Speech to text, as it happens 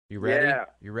You ready? Yeah.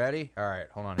 You ready? All right,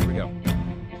 hold on. Here we go.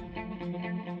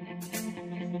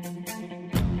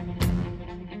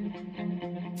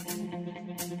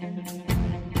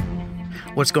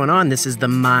 What's going on? This is the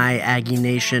My Aggie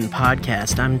Nation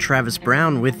podcast. I'm Travis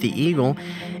Brown with the Eagle,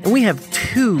 and we have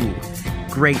two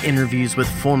great interviews with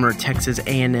former Texas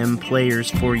A&M players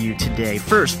for you today.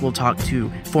 First, we'll talk to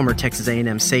former Texas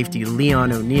A&M safety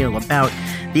Leon O'Neal about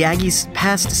the Aggies'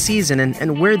 past season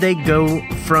and where they go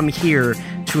from here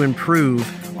to improve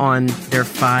on their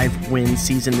 5-win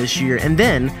season this year. And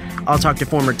then I'll talk to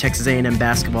former Texas A&M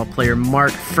basketball player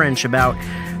Mark French about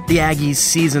the Aggies'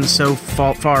 season so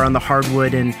far on the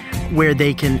hardwood and where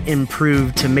they can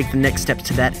improve to make the next steps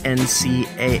to that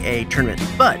NCAA tournament.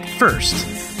 But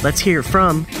first, let's hear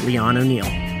from Leon O'Neal.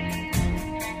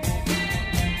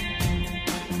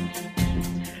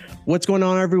 What's going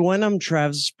on, everyone? I'm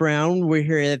Travis Brown. We're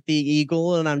here at the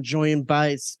Eagle, and I'm joined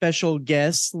by special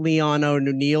guest Leon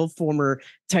O'Neal, former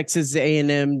Texas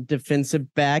A&M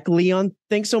defensive back. Leon,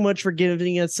 thanks so much for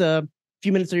giving us a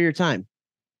few minutes of your time.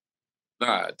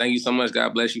 Thank you so much.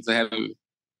 God bless you for having me.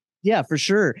 Yeah, for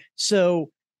sure. So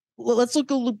let's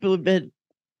look a little bit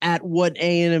at what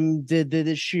A&M did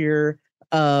this year.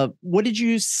 What did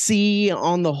you see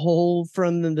on the whole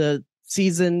from the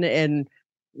season, and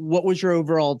what was your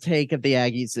overall take of the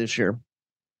Aggies this year?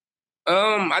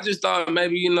 I just thought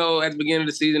maybe, at the beginning of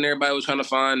the season, everybody was trying to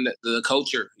find the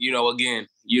culture, again.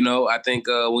 I think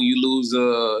when you lose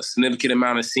a significant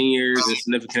amount of seniors, a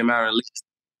significant amount of leaders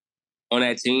on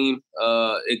that team,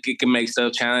 it can make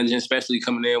stuff challenging, especially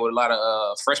coming in with a lot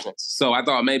of freshmen. So I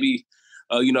thought maybe,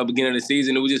 beginning of the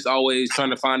season, it was just always trying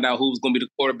to find out who was going to be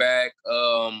the quarterback,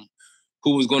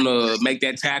 who was going to make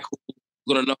that tackle,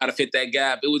 going to know how to fit that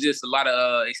gap. It was just a lot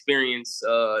of experience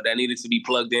that needed to be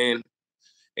plugged in,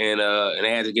 and they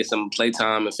had to get some play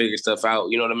time and figure stuff out.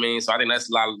 You know what I mean? So I think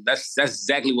that's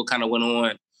exactly what kind of went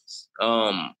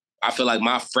on. I feel like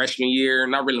my freshman year,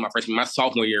 not really my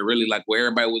sophomore year, really, like where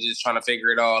everybody was just trying to figure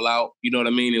it all out. You know what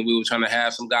I mean? And we were trying to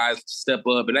have some guys step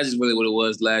up, and that's just really what it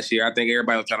was last year. I think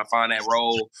everybody was trying to find that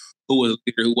role, who was the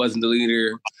leader, who wasn't the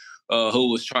leader.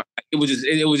 Who was trying? It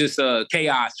was just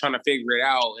chaos trying to figure it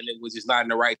out, and it was just not in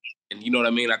the right. And you know what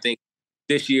I mean? I think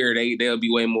this year they'll be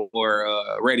way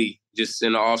more ready, just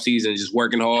in the off season, just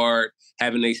working hard,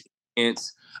 having the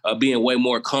experience, being way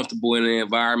more comfortable in the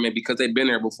environment because they've been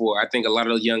there before. I think a lot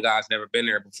of those young guys never been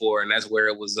there before, and that's where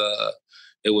it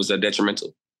was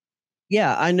detrimental.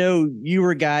 Yeah, I know you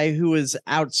were a guy who was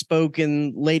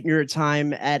outspoken late in your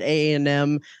time at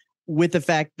A&M. With the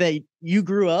fact that you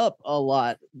grew up a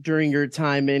lot during your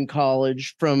time in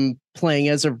college, from playing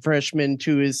as a freshman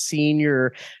to a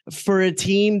senior, for a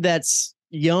team that's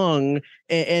young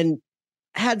and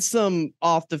had some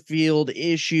off the field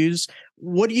issues.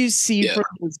 What do you see from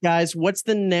those guys? What's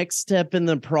the next step in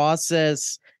the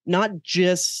process, not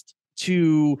just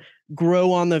to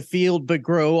grow on the field, but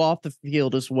grow off the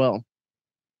field as well?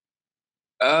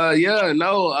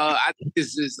 I think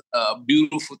this is a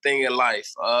beautiful thing in life.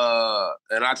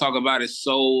 And I talk about it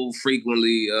so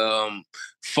frequently.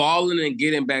 Falling and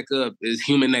getting back up is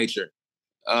human nature.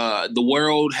 The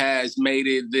world has made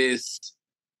it this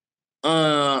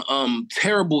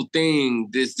terrible thing,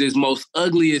 this most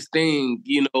ugliest thing,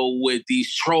 with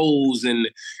these trolls and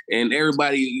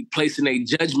everybody placing a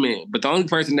judgment. But the only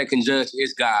person that can judge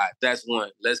is God. That's one.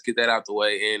 Let's get that out the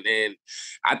way. And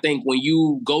I think when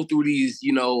you go through these,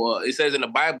 it says in the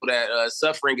Bible that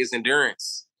suffering is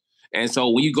endurance. And so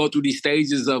when you go through these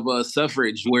stages of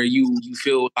suffrage where you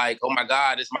feel like, oh my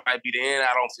God, this might be the end.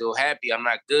 I don't feel happy. I'm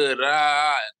not good.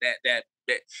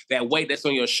 That weight that's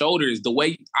on your shoulders, the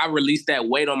way I released that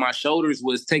weight on my shoulders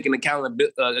was taking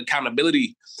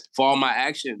accountability for all my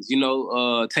actions,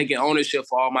 taking ownership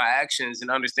for all my actions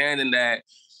and understanding that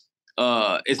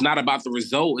it's not about the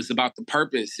result, it's about the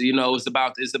purpose. It's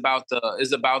about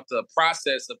the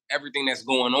process of everything that's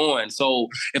going on. So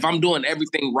if I'm doing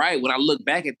everything right, when I look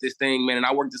back at this thing, man, and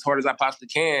I worked as hard as I possibly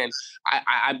can,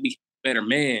 I be a better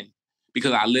man,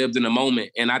 because I lived in the moment.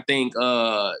 And I think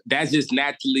that's just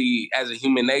naturally, as a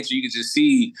human nature, you can just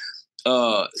see,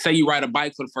 say you ride a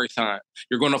bike for the first time,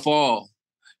 you're going to fall.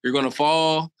 You're going to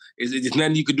fall. There's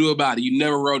nothing you can do about it. You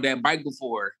never rode that bike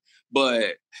before.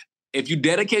 But if you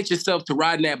dedicate yourself to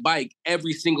riding that bike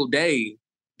every single day,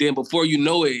 then before you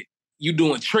know it, you're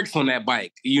doing tricks on that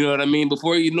bike. You know what I mean?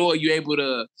 Before you know it, you're able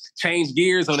to change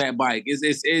gears on that bike.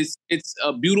 It's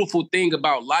a beautiful thing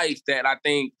about life that I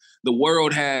think the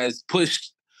world has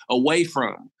pushed away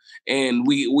from. And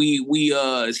we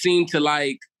seem to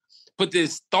like put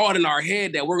this thought in our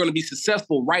head that we're going to be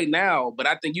successful right now. But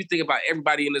I think you think about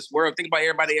everybody in this world, think about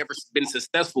everybody ever been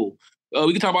successful.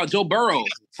 We can talk about Joe Burrow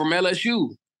from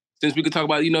LSU. since we could talk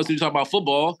about, since we talk about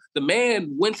football, the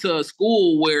man went to a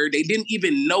school where they didn't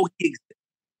even know he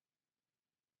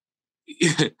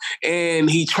existed. And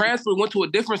he transferred, went to a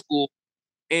different school,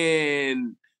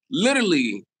 and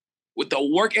literally with the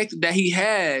work ethic that he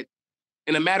had,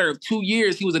 in a matter of 2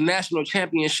 years, he was a national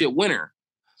championship winner.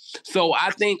 So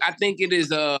I think it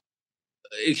is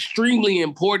extremely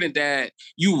important that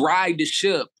you ride the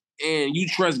ship and you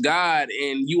trust God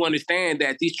and you understand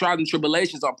that these trials and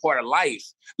tribulations are part of life.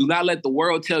 Do not let the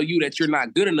world tell you that you're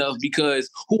not good enough, because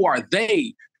who are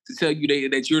they to tell you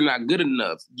that you're not good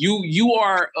enough? You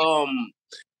are, I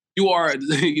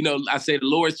say the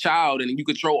Lord's child, and you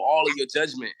control all of your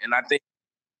judgment. And I think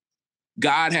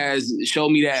God has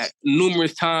shown me that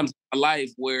numerous times in my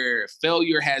life, where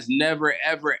failure has never,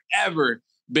 ever, ever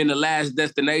been the last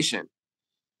destination.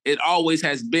 It always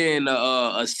has been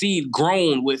a seed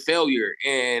grown with failure,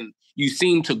 and you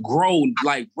seem to grow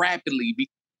like rapidly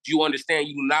because you understand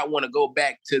you do not want to go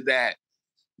back to that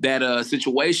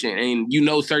situation, and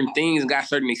certain things and got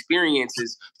certain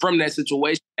experiences from that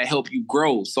situation that help you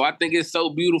grow. So I think it's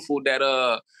so beautiful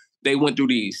that they went through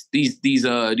these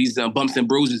bumps and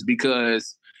bruises,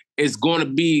 because it's going to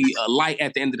be a light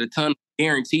at the end of the tunnel,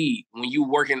 guaranteed. When you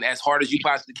working as hard as you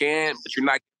possibly can, but you're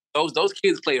not. Those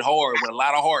kids played hard with a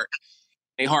lot of heart.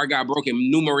 Their heart got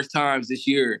broken numerous times this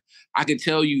year. I can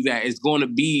tell you that it's going to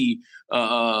be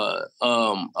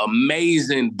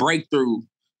amazing breakthrough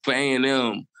for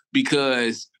A&M,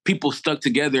 because people stuck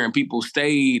together and people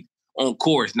stayed on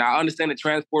course. Now, I understand the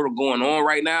transfer portal going on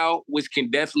right now, which can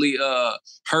definitely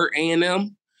hurt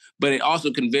A&M, but it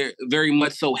also can very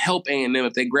much so help A&M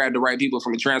if they grab the right people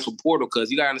from the transfer portal,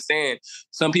 because you got to understand,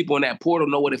 some people in that portal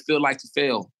know what it feels like to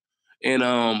fail. And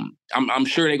I'm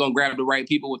sure they're gonna grab the right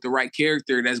people with the right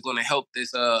character that's gonna help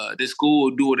this school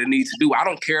do what it needs to do. I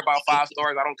don't care about 5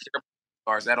 stars. I don't care about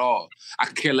stars at all. I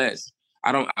could care less.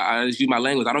 I just use my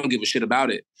language. I don't give a shit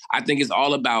about it. I think it's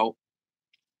all about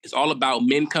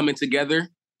men coming together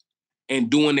and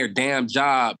doing their damn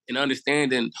job and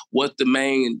understanding what the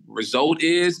main result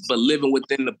is, but living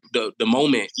within the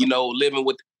moment. Living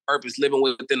with purpose, living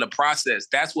within the process.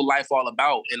 That's what life all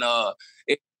about. And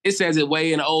it says it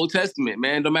way in the Old Testament,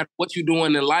 man. No matter what you're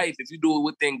doing in life, if you do it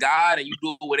within God and you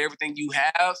do it with everything you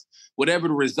have, whatever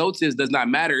the results is does not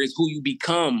matter. It's who you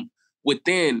become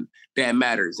within that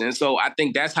matters. And so I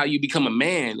think that's how you become a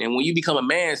man. And when you become a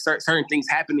man, certain things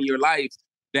happen in your life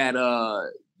that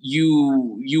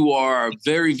you are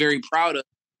very, very proud of.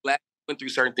 Glad you went through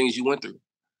certain things you went through.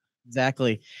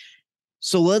 Exactly.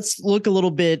 So let's look a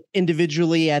little bit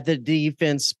individually at the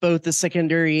defense, both the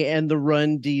secondary and the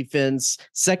run defense.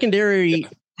 Secondary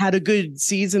had a good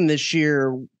season this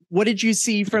year. What did you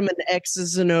see from an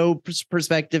X's and O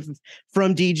perspective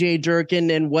from DJ Durkin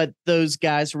and what those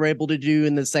guys were able to do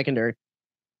in the secondary?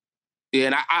 Yeah,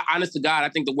 and I honest to God, I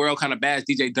think the world kind of bads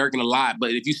DJ Durkin a lot.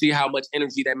 But if you see how much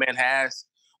energy that man has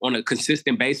on a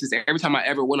consistent basis, every time I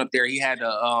ever went up there, he had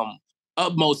the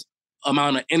utmost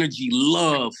amount of energy,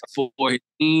 love for his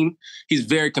team. He's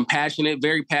very passionate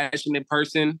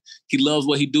person. He loves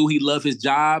what he do. He loves his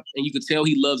job, and you could tell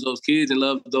he loves those kids and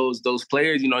loves those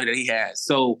players, that he has.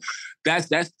 So that's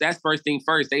first thing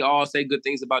first. They all say good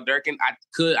things about Durkin.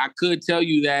 I could tell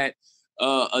you that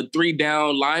a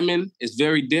 3-down lineman is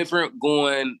very different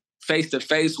going face to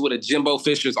face with a Jimbo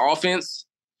Fisher's offense.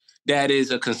 That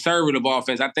is a conservative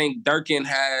offense. I think Durkin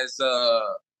has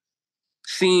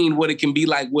seen what it can be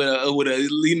like with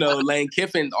a Lane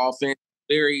Kiffin offense,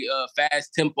 very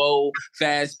fast tempo,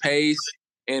 fast pace,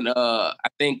 and I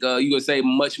think you would say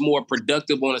much more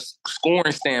productive on a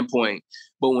scoring standpoint.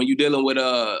 But when you're dealing with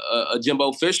a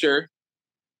Jimbo Fisher,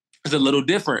 it's a little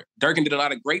different. Durkin did a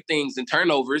lot of great things in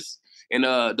turnovers, and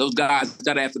those guys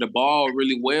got after the ball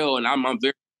really well, and I'm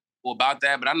very about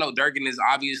that, but I know Durkin is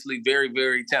obviously very,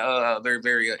 very,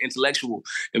 very intellectual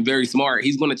and very smart.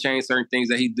 He's going to change certain things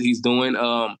that he's doing.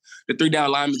 The 3-down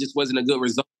lineman just wasn't a good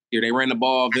result here. They ran the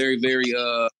ball very, very,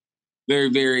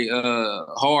 very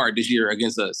hard this year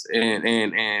against us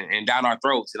and down our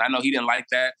throats. And I know he didn't like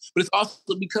that, but it's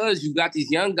also because you got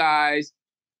these young guys.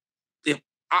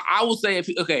 I would say if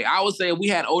we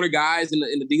had older guys in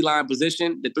the D-line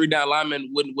position, the 3-down lineman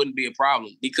wouldn't be a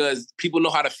problem, because people know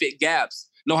how to fit gaps,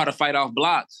 know how to fight off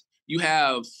blocks. You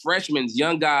have freshmen,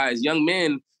 young guys, young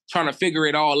men trying to figure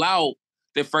it all out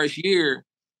their first year,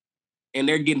 and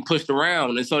they're getting pushed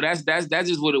around. And so that's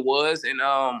just what it was. And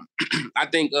I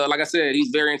think, like I said, he's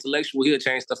very intellectual. He'll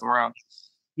change stuff around.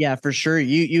 Yeah, for sure.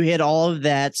 You hit all of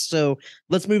that. So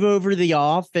let's move over to the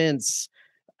offense.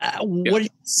 What do you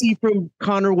see from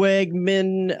Connor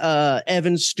Wegman,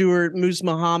 Evan Stewart, Moose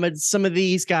Muhammad, some of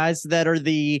these guys that are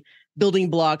the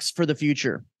building blocks for the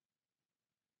future?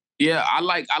 Yeah, I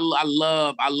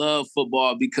love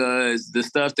football because the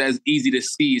stuff that's easy to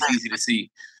see is easy to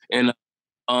see. And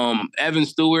Evan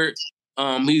Stewart,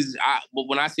 but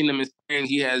when I seen him in spring,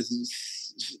 he has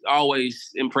always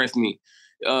impressed me.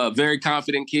 Very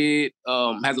confident kid,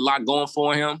 has a lot going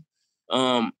for him.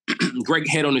 Great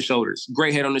head on the shoulders.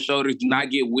 Great head on the shoulders. Do not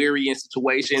get weary in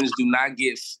situations. Do not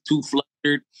get too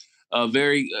flustered.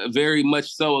 Very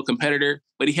much so a competitor,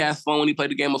 but he has fun when he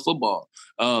played the game of football.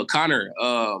 Connor,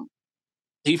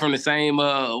 he from the same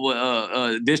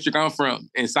district I'm from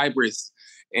in Cypress.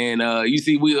 And you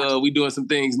see, we doing some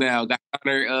things now. Got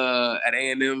Connor at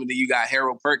A&M, and then you got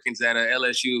Harold Perkins at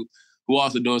LSU, who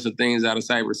also doing some things out of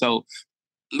Cypress. So,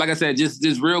 like I said,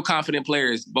 just real confident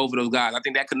players, both of those guys. I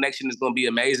think that connection is going to be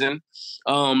amazing.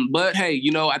 But hey,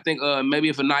 I think maybe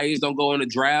if Ainias don't go in the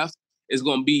draft, it's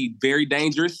going to be very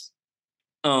dangerous.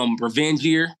 Revenge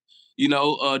year,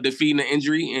 defeating the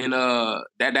injury, and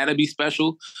that'll be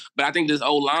special. But I think this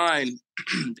O-line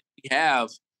we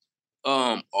have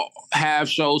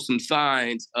showed some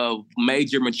signs of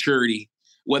major maturity,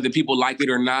 whether people like it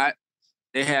or not.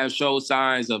 They have showed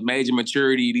signs of major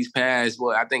maturity these past,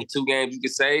 I think 2 games, you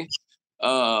could say.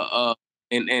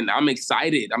 And I'm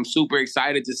excited. I'm super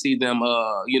excited to see them,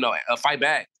 fight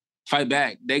back. Fight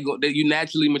back. You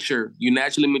naturally mature. You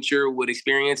naturally mature with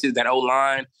experiences. That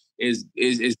O-line is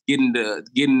getting the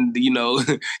getting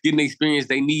the experience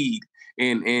they need.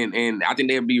 And I think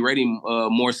they'll be ready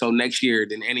more so next year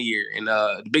than any year. And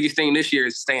the biggest thing this year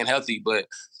is staying healthy. But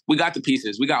we got the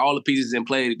pieces. We got all the pieces in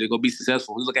play to go be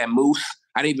successful. We look at Moose.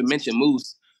 I didn't even mention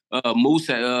Moose. Moose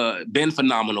has been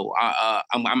phenomenal.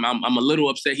 I'm a little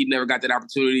upset he never got that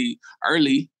opportunity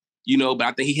early, but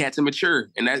I think he had to mature.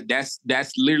 And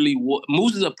that's literally what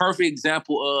Moose is a perfect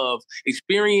example of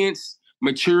experience,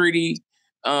 maturity,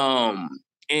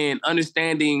 and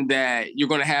understanding that you're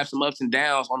going to have some ups and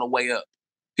downs on the way up.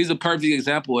 He's a perfect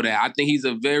example of that. I think he's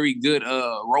a very good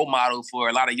role model for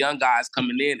a lot of young guys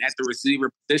coming in at the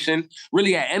receiver position,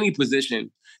 really at any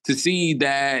position, to see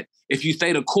that if you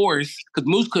stay the course, because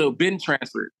Moose could have been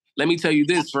transferred. Let me tell you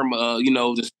this from,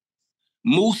 just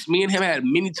Moose, me and him had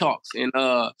many talks, and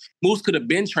Moose could have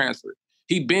been transferred.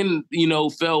 He been,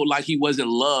 felt like he wasn't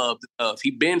loved enough.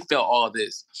 He been felt all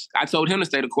this. I told him to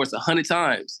stay the course 100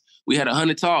 times. We had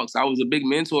 100 talks. I was a big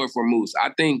mentor for Moose. I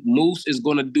think Moose is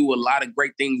going to do a lot of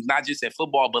great things, not just at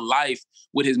football, but life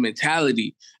with his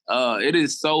mentality. It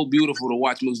is so beautiful to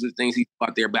watch Moose do things he's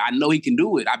out there, but I know he can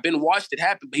do it. I've been watched it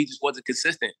happen, but he just wasn't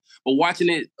consistent. But watching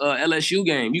it LSU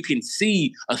game, you can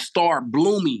see a star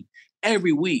blooming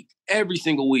every week, every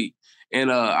single week.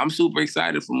 And I'm super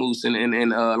excited for Moose. And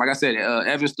like I said,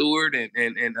 Evan Stewart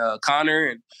and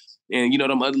Connor and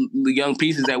them other young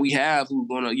pieces that we have who are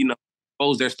going to,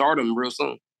 expose their stardom real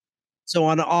soon. So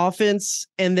on offense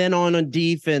and then on a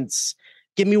defense,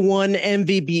 give me one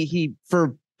MVP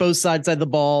for both sides of the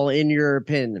ball in your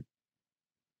opinion.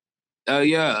 Got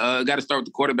to start with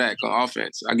the quarterback on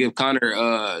offense. I give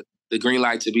Connor the green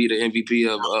light to be the MVP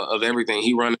of everything.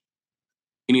 He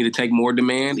need to take more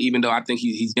demand, even though I think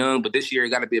he's young. But this year,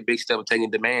 it got to be a big step of taking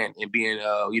demand and being,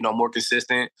 more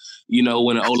consistent. When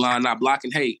an O-line not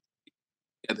blocking, hey,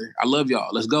 I love y'all.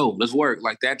 Let's go. Let's work.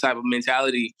 Like that type of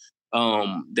mentality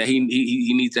that he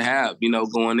needs to have,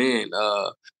 going in.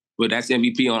 But that's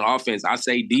MVP on offense. I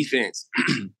say defense.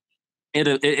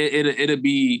 It'll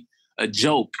be a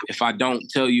joke if I don't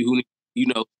tell you who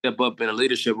step up in a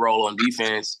leadership role on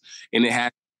defense, and it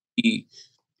has to be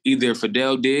either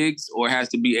Fidel Diggs or it has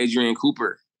to be Adrian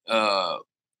Cooper.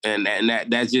 And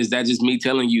that's just me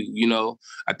telling you,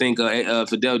 I think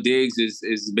Fidel Diggs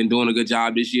has been doing a good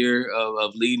job this year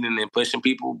of leading and pushing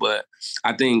people, but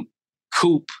I think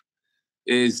Coop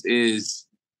is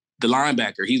the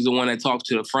linebacker. He's the one that talks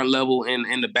to the front level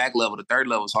and the back level, the third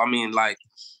level. So I mean, like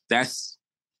that's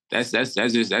just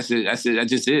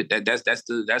it. That's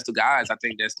the guys. I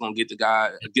think that's gonna get the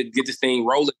guy get this thing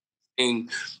rolling, and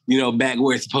back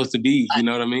where it's supposed to be. You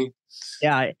know what I mean?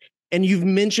 Yeah. And you've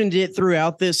mentioned it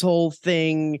throughout this whole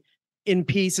thing in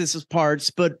pieces of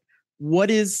parts, but what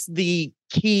is the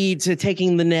key to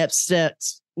taking the next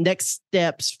steps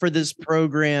for this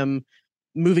program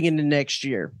moving into next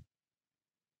year?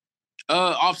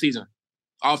 Off season.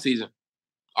 You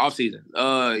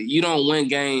don't win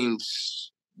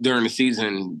games during the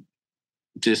season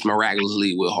just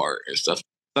miraculously with heart and stuff.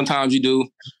 Sometimes you do,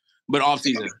 but off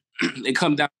season. It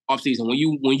comes down to off season. When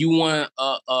you want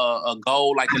a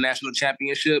goal like the national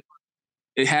championship,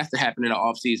 it has to happen in the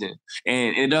off season,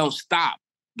 and it don't stop.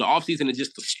 The off season is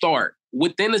just the start.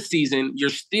 Within the season,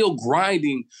 you're still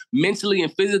grinding mentally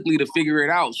and physically to figure it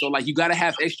out. So like you got to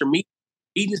have extra meetings.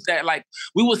 meetings that like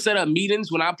we would set up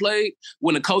meetings when I played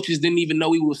when the coaches didn't even know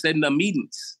we were setting up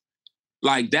meetings.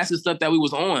 Like that's the stuff that we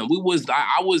was on.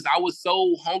 I was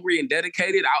so hungry and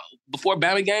dedicated. Before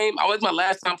Bama game, I was my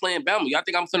last time playing Bama. Y'all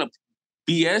think I'm finna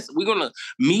BS? We're gonna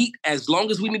meet as long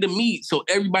as we need to meet, so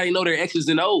everybody know their X's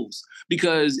and O's.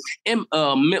 Because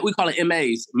we call it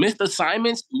MAs. Missed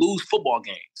assignments lose football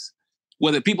games,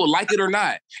 whether people like it or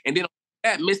not. And then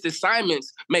that missed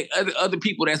assignments make other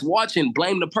people that's watching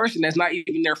blame the person that's not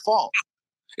even their fault.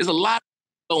 There's a lot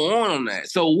go on that.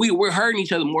 So we're hurting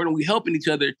each other more than we helping each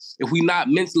other if we're not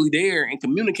mentally there and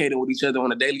communicating with each other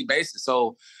on a daily basis.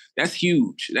 So that's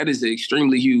huge. That is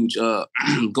extremely huge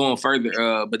going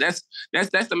further. But that's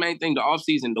the main thing, the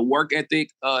offseason, the work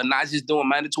ethic, not just doing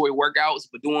mandatory workouts,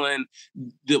 but doing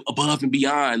the above and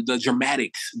beyond, the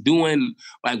dramatics, doing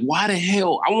like, why the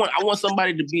hell? I want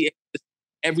somebody to be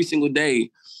every single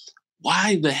day.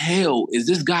 Why the hell is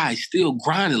this guy still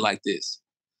grinding like this?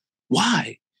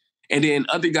 Why? And then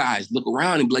other guys look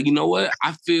around and be like, you know what?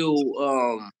 I feel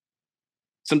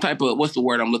some type of, what's the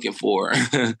word I'm looking for?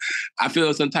 I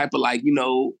feel some type of like,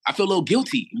 I feel a little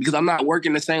guilty because I'm not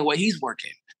working the same way he's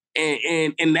working.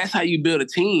 And that's how you build a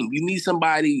team. You need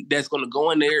somebody that's going to go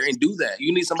in there and do that.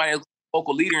 You need somebody that's a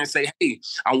vocal leader and say, hey,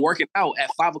 I'm working out at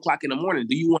 5 o'clock in the morning.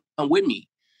 Do you want to come with me?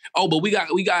 Oh, but we got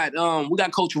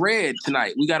Coach Red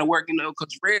tonight. We got to work,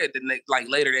 Coach Red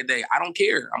later that day. I don't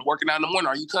care. I'm working out in the morning.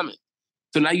 Are you coming?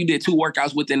 So now you did 2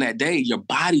 workouts within that day. Your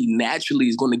body naturally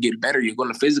is going to get better. You're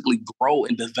going to physically grow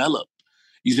and develop.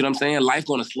 You see what I'm saying? Life's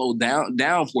going to slow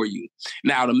down for you.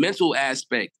 Now, the mental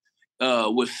aspect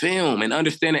with film and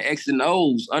understanding X and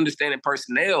O's, understanding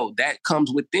personnel, that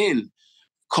comes within.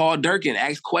 Call Durkin,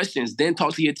 ask questions, then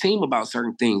talk to your team about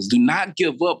certain things. Do not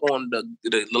give up on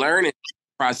the learning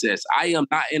process. I am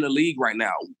not in the league right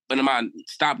now, but am I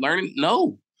stop learning?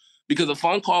 No. Because a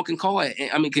phone call can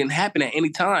happen at any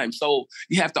time. So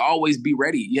you have to always be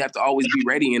ready. And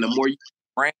the more you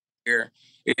brain there,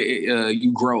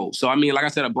 you grow. So, like I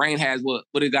said, a brain has what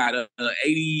it got,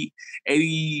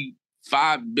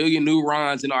 85 billion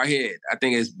neurons in our head. I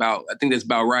think that's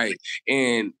about right.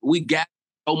 And we got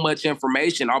so much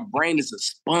information. Our brain is a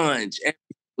sponge. Every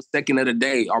second of the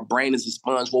day, our brain is a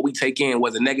sponge. What we take in,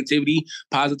 whether negativity,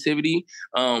 positivity,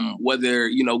 whether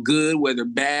good, whether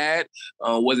bad,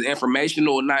 whether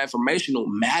informational or not informational,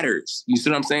 matters. You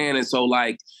see what I'm saying? And so,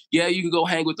 yeah, you can go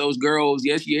hang with those girls.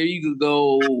 Yes, yeah, you could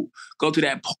go to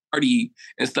that party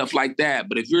and stuff like that.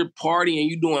 But if you're partying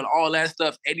and you're doing all that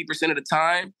stuff 80% of the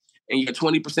time, and your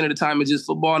 20% of the time is just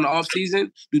football in the off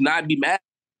season, do not be mad.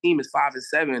 The team is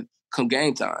 5-7 come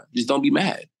game time. Just don't be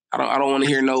mad. I don't want to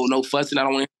hear no fussing. I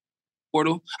don't want to hear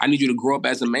portal. I need you to grow up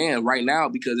as a man right now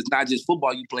because it's not just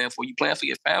football you playing for. You playing for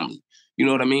your family. You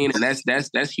know what I mean? And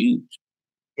that's huge.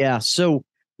 Yeah. So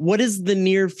what does the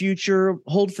near future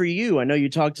hold for you? I know you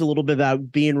talked a little bit about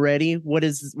being ready.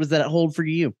 Was that hold for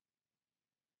you?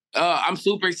 I'm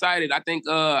super excited. I think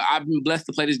I've been blessed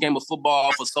to play this game of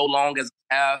football for so long as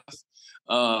I have.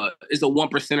 It's a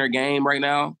 1%er game right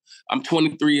now. I'm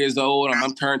 23 years old.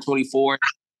 I'm turned 24.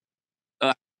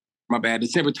 My bad.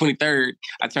 December 23rd,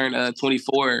 I turned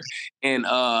 24. And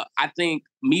I think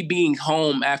me being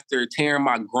home after tearing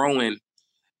my groin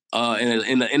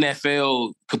in the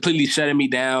NFL completely shutting me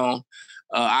down.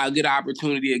 I'll get an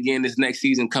opportunity again this next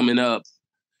season coming up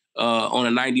on a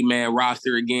 90-man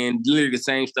roster again. Literally the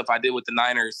same stuff I did with the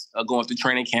Niners going through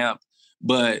training camp.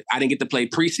 But I didn't get to play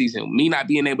preseason. Me not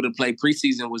being able to play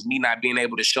preseason was me not being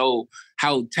able to show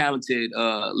how talented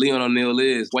Leon O'Neal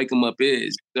is, Wake 'em Up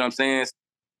is. You know what I'm saying?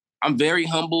 I'm very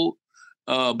humble,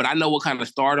 but I know what kind of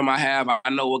stardom I have.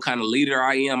 I know what kind of leader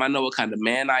I am. I know what kind of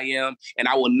man I am. And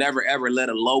I will never, ever let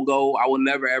a logo, I will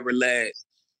never, ever let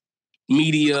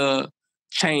media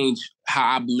change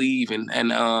how I believe in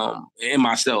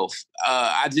myself.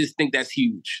 I just think that's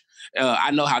huge.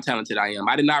 I know how talented I am.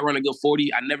 I did not run a good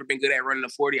 40. I've never been good at running a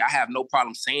 40. I have no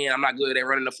problem saying I'm not good at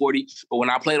running a 40. But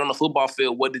when I played on the football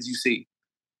field, what did you see?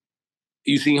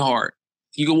 You seen hard.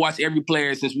 You can watch every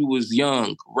player since we was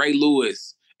young. Ray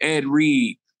Lewis, Ed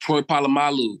Reed, Troy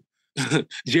Polamalu,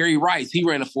 Jerry Rice, he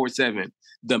ran a 4.7.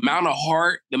 The amount of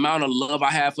heart, the amount of love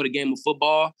I have for the game of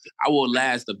football, I will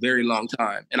last a very long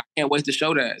time. And I can't wait to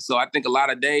show that. So I think a lot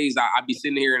of days I be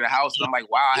sitting here in the house and I'm like,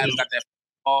 wow, I haven't got that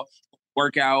football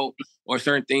workout or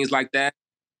certain things like that.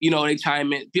 They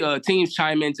chime in, teams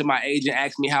chime into my agent,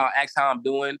 ask how I'm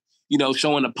doing,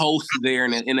 showing the posts there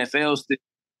in the NFL still.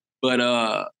 But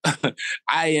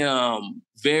I am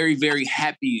very, very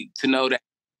happy to know that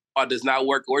it does not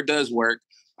work or does work.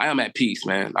 I am at peace,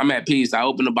 man. I'm at peace. I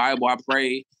open the Bible. I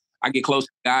pray. I get close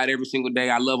to God every single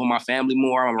day. I love my family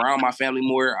more. I'm around my family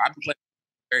more. I've been playing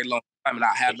very long. time, and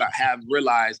I have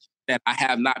realized that I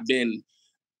have not been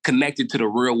connected to the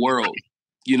real world,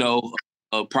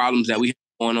 problems that we have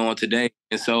going on today.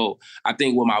 And so I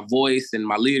think with my voice and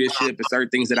my leadership and certain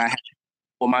things that I have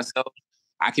for myself,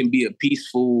 I can be a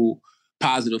peaceful,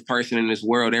 positive person in this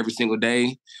world every single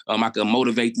day. I can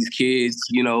motivate these kids,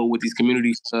 with these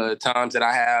community times that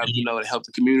I have, to help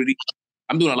the community.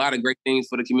 I'm doing a lot of great things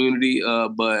for the community,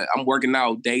 but I'm working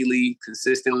out daily,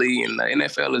 consistently, and the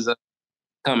NFL is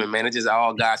coming, man. It's just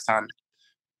all God's time.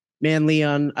 Man,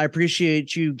 Leon, I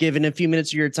appreciate you giving a few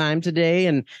minutes of your time today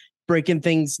and breaking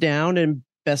things down, and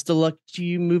best of luck to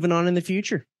you moving on in the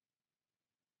future.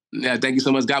 Yeah, thank you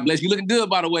so much. God bless you. Looking good,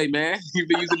 by the way, man. You've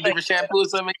been using different shampoo or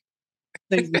something.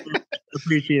 Thanks, man.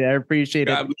 I appreciate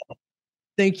it.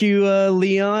 Thank you,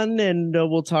 Leon, and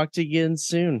we'll talk to you again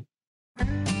soon.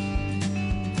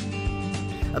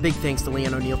 A big thanks to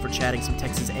Leon O'Neal for chatting some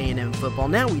Texas A&M football.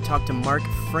 Now we talk to Mark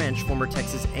French, former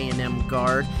Texas A&M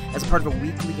guard, as a part of a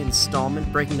weekly installment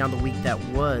breaking down the week that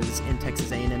was in Texas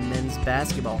A&M men's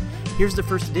basketball. Here's the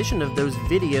first edition of those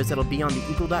videos that'll be on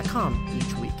theeagle.com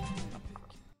each week.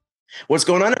 What's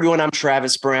going on, everyone? I'm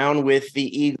Travis Brown with The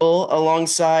Eagle,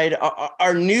 alongside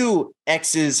our new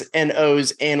X's and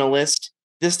O's analyst,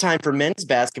 this time for men's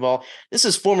basketball. This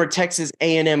is former Texas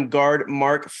A&M guard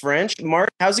Mark French. Mark,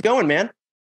 how's it going, man?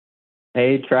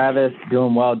 Hey, Travis.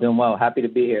 Doing well. Happy to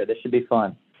be here. This should be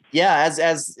fun. Yeah,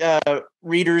 as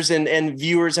readers and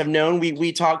viewers have known,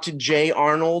 we talked to Jay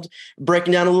Arnold,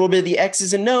 breaking down a little bit of the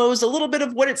X's and O's, a little bit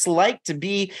of what it's like to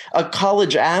be a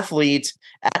college athlete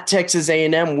at Texas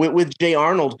A&M with Jay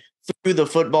Arnold through the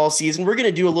football season. We're going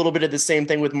to do a little bit of the same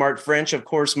thing with Mark French. Of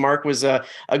course, Mark was a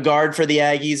guard for the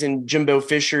Aggies in Jimbo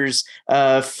Fisher's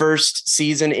first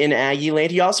season in Aggie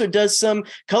land. He also does some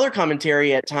color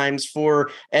commentary at times for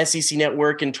SEC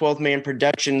Network and 12th Man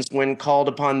Productions when called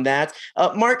upon that.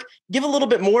 Mark, give a little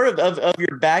bit more of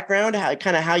your background,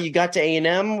 how you got to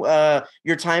A&M,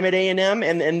 your time at A&M,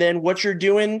 and then what you're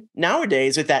doing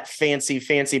nowadays with that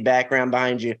fancy background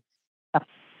behind you.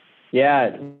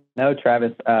 Yeah, no,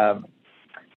 Travis. So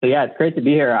yeah, it's great to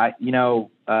be here. I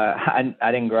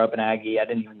didn't grow up in Aggie. I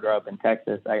didn't even grow up in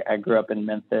Texas. I grew up in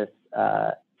Memphis,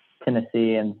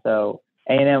 Tennessee, and so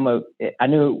A&M. I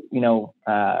knew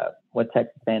what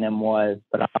Texas A&M was,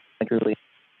 but I was really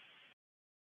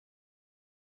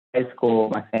high school.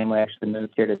 My family actually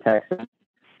moved here to Texas,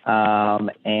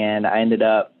 and I ended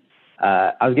up.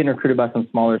 I was getting recruited by some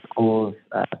smaller schools,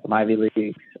 some Ivy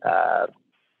Leagues.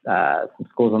 Some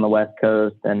schools on the West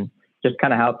Coast, and just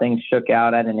kind of how things shook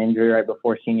out. I had an injury right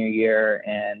before senior year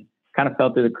and kind of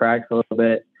fell through the cracks a little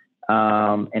bit,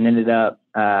 and ended up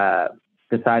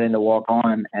deciding to walk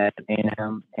on at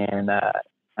A&M. And my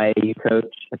AAU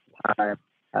coach at the time,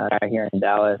 here in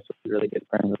Dallas, was really good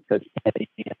friends with Coach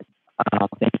Kennedy. And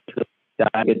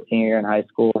a good senior year in high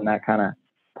school, and that kind of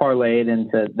parlayed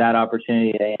into that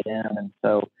opportunity at A&M. And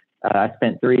so I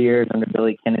spent 3 years under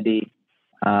Billy Kennedy.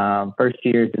 First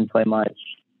year didn't play much.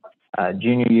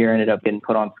 Junior year ended up getting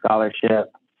put on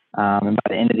scholarship. And by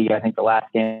the end of the year, I think the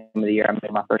last game of the year, I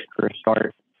made my first career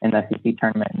start in the SEC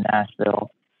tournament in Nashville.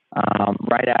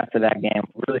 Right after that game,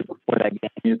 really before that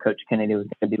game, I knew Coach Kennedy was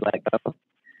going to be let go.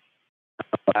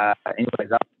 Anyways,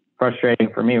 that was frustrating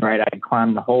for me, right? I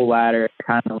climbed the whole ladder,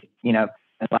 kind of, in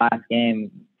the last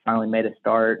game, finally made a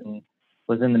start and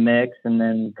was in the mix. And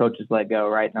then coaches let go,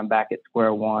 right? And I'm back at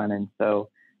square one. And so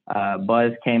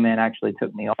Buzz came in, actually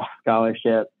took me off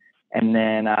scholarship, and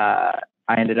then I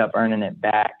ended up earning it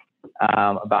back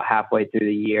about halfway through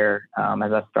the year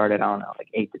as I started on like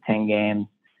 8 to 10 games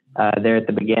there at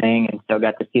the beginning, and so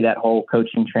got to see that whole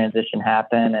coaching transition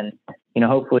happen, and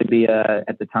hopefully be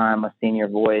at the time a senior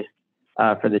voice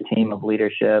for the team of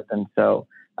leadership. And so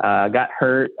got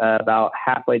hurt about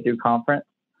halfway through conference,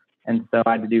 and so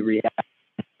I had to do rehab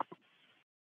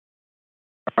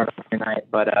night,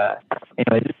 but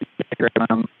it's great.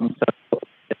 I'm so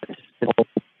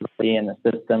in the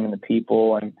system and the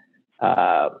people, and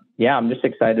I'm just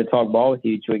excited to talk ball with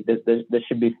you each week. This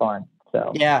should be fun.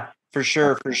 So yeah, for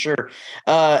sure.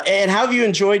 And how have you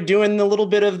enjoyed doing a little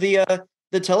bit of the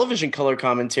television color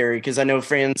commentary? Because I know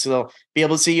fans will be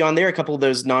able to see you on there a couple of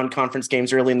those non-conference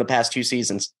games early in the past 2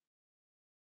 seasons.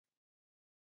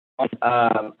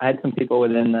 I had some people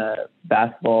within the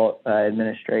basketball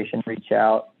administration reach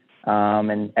out,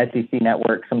 and SEC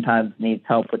Network sometimes needs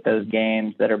help with those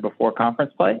games that are before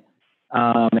conference play.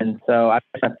 And so I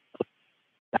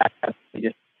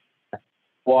just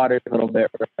watered a little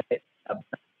bit, right?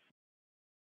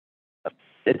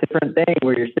 It's a different thing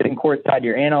where you're sitting courtside,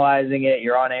 you're analyzing it,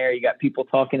 you're on air, you got people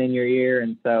talking in your ear.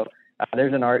 And so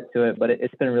there's an art to it, but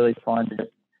it's been really fun to just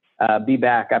be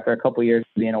back after a couple years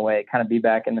of being away, kind of be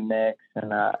back in the mix.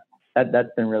 And that's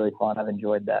been really fun. I've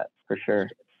enjoyed that for sure.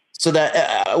 So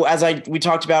that, we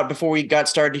talked about before we got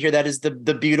started here, that is the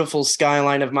beautiful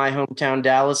skyline of my hometown,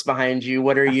 Dallas, behind you.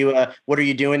 What are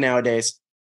you doing nowadays?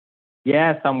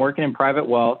 Yes, I'm working in private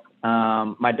wealth.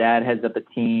 My dad heads up a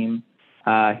team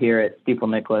here at Stifel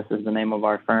Nicholas is the name of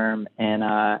our firm. And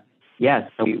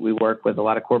so we work with a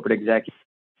lot of corporate executives.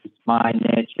 My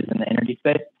niche is in the energy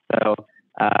space. So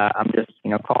I'm just,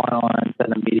 calling on,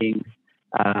 setting up meetings,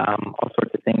 all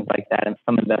sorts of things like that, and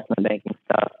some investment banking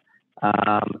stuff.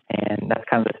 And that's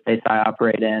kind of the space I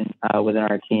operate in within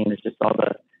our team. It's just all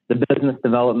the business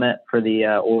development for the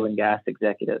oil and gas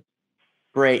executives.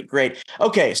 Great.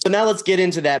 Okay, so now let's get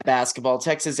into that basketball.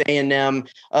 Texas A&M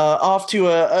off to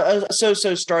a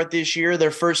so-so start this year.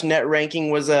 Their first net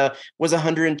ranking was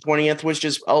 120th, which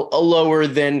is a lower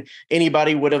than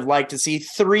anybody would have liked to see.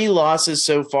 3 losses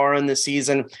so far in the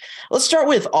season. Let's start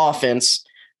with offense.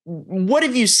 What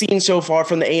have you seen so far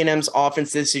from the A&M's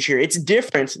offense this year? It's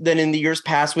different than in the years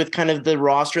past with kind of the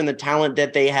roster and the talent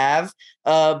that they have,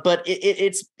 but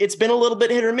it's been a little bit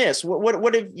hit or miss.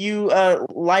 What have you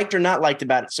liked or not liked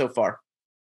about it so far?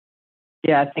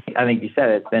 Yeah, I think you said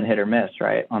it's been hit or miss,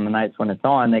 right? On the nights when it's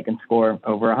on, they can score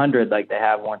over 100 like they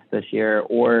have once this year,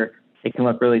 or it can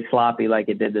look really sloppy like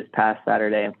it did this past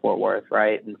Saturday in Fort Worth,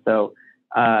 right? And so,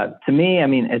 to me, I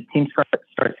mean, as teams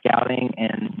start scouting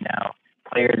and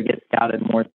players get scouted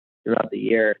more throughout the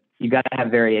year, you got to have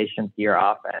variations to your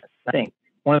offense. I think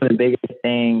one of the biggest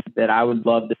things that I would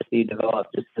love to see develop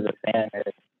just as a fan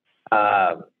is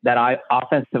that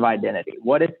offensive identity.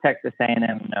 What is Texas A&M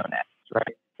known as,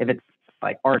 right? If it's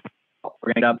like Arkansas,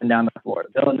 we're going to get up and down the floor.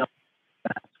 Villanova,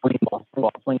 swing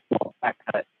ball, back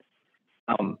cut.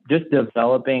 Just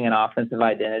developing an offensive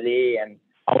identity, and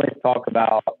always talk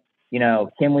about,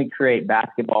 can we create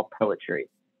basketball poetry?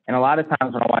 And a lot of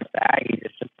times when I watch the Aggies,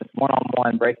 it's just this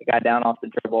one-on-one, break a guy down off the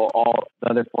dribble. All the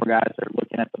other 4 guys are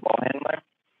looking at the ball handler.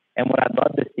 And what I'd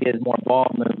love to see is more ball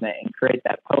movement and create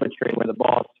that poetry where the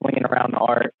ball is swinging around the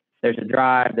arc. There's a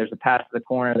drive, there's a pass to the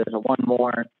corner, there's a one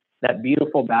more. That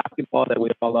beautiful basketball that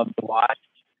we all love to watch.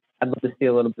 I'd love to see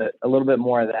a little bit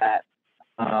more of that.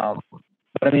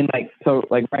 But I mean,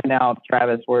 right now,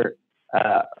 Travis, we're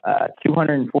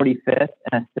 245th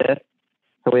in assists.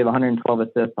 So we have 112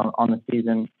 assists on the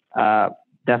season.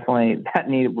 Definitely that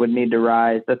would need to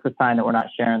rise. That's a sign that we're not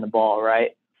sharing the ball,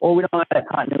 right? Or we don't have that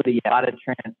continuity yet. A lot of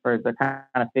transfers, they're kind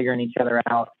of figuring each other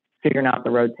out, figuring out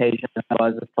the rotation as well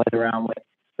as just played around with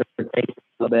the rotation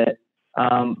a little bit.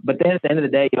 But then at the end of the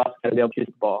day, you also got to be able to shoot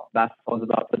the ball. Basketball is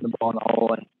about putting the ball in the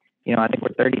hole. And, I think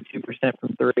we're 32%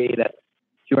 from 3. That's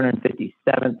 257th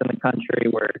in the country.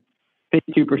 We're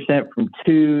 52% from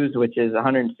 2s, which is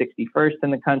 161st in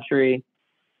the country.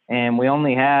 And we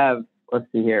only have,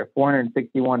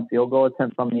 461 field goal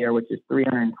attempts on the year, which is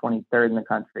 323rd in the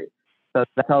country. So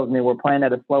that tells me we're playing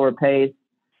at a slower pace,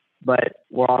 but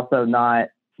we're also not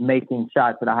making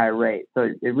shots at a high rate. So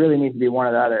it really needs to be one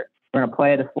or the other. We're going to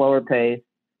play at a slower pace,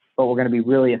 but we're going to be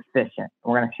really efficient.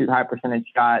 We're going to shoot high percentage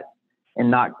shots and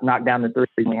knock down the threes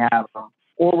when we have them.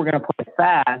 Or we're going to play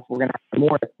fast. We're going to have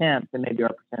more attempts and maybe our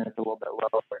percentage is a little bit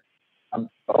lower.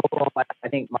 Overall, I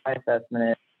think my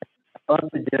assessment is I'd love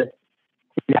to just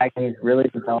see Aggies really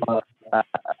develop an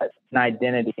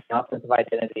identity, an offensive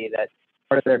identity that's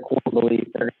part of their core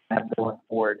beliefs they're going to have going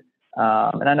forward.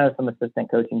 And I know some assistant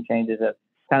coaching changes have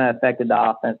kind of affected the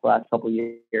offense the last couple of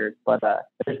years, but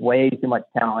there's way too much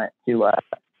talent to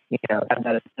have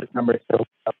that assist number so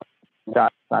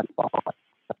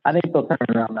I think they'll turn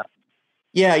it around now.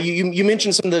 Yeah, you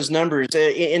mentioned some of those numbers.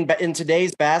 In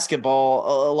today's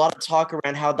basketball, a lot of talk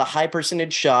around how the high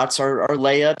percentage shots are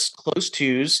layups, close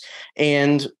 2s,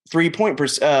 and 3-point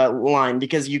line,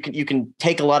 because you can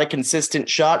take a lot of consistent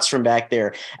shots from back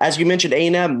there. As you mentioned,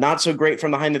 A&M not so great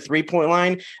from behind the 3-point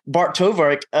line. Bart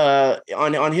Tovark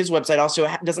on his website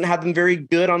also doesn't have them very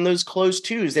good on those close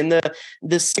 2s, in the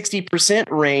 60%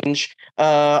 range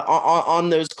on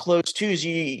those close 2s.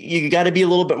 You got to be a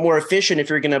little bit more efficient if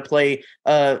you're going to play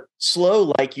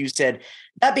slow, like you said.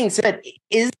 That being said,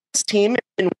 is this team,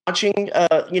 in watching,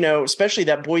 especially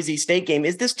that Boise State game,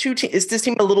 is this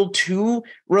team a little too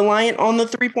reliant on the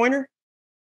 3-pointer?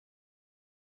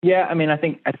 Yeah, I mean, I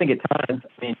think at times,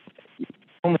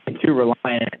 only too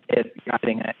reliant if you're not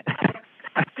hitting it.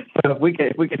 So if we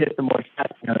could hit some more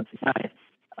shots, it'd be nice.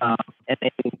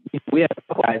 And we have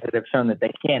guys that have shown that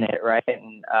they can hit, right?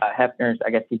 And Hefner's, I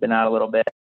guess he's been out a little bit,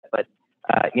 but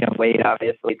Wade,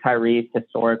 obviously, Tyrese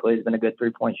historically has been a good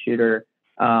 3-point shooter.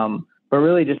 But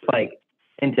really just like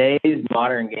in today's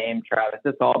modern game, Travis,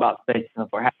 it's all about spacing. If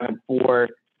we're having 4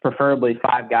 preferably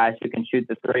 5 guys who can shoot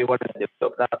the three. What does it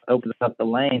do? Opens up the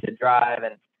lane to drive.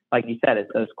 And like you said,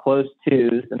 it's those close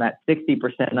twos, and that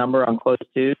 60% number on close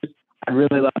twos. I'd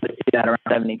really love to see that around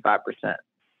 75%.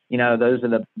 You know, those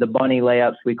are the bunny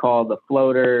layups we call, the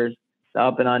floaters, the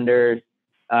up and unders.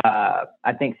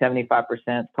 I think 75%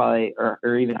 is probably,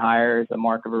 or even higher, is the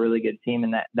mark of a really good team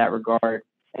in that regard.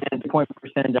 And the point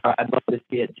percentage, I'd love to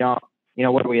see it jump. You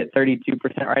know, what are we at,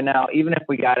 32% right now? Even if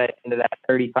we got it into that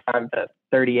 35 to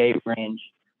 38 range,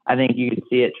 I think you could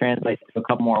see it translate to a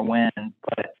couple more wins.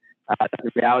 But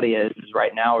the reality is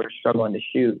right now we're struggling to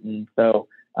shoot. And so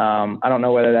I don't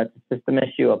know whether that's a system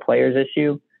issue, a player's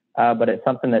issue, but it's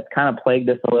something that's kind of plagued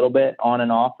us a little bit on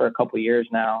and off for a couple of years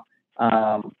now.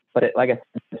 But like I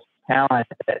said, it's talent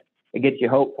that it gets you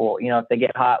hopeful. You know, if they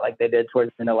get hot like they did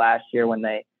towards the end of last year when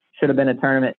they should have been a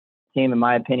tournament team, in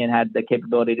my opinion, had the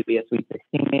capability to be a Sweet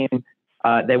 16 team,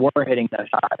 they were hitting those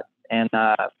shots. And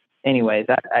anyways,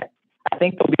 I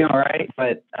think they'll be all right.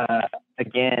 But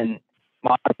again,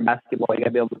 modern basketball, you got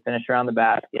to be able to finish around the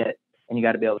basket, and you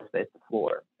got to be able to space the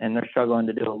floor. And they're struggling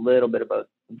to do a little bit of both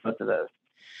of those.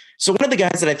 So one of the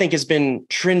guys that I think has been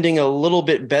trending a little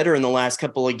bit better in the last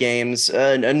couple of games,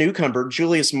 a newcomer,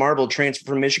 Julius Marble, transfer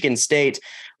from Michigan State.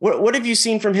 What have you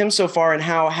seen from him so far, and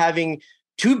how having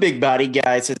 2 big body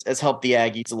guys has helped the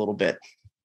Aggies a little bit?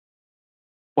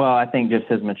 Well, I think just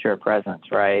his mature presence,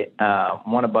 right?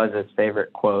 One of Buzz's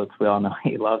favorite quotes, we all know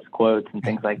he loves quotes and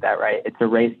things like that, right? It's a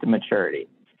race to maturity.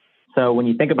 So when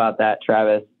you think about that,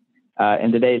 Travis,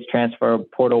 in today's transfer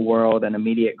portal world and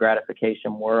immediate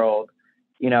gratification world,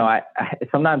 you know, I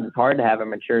sometimes it's hard to have a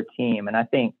mature team. And I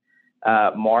think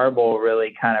Marble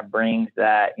really kind of brings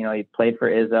that. You know, he played for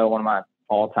Izzo, one of my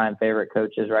all-time favorite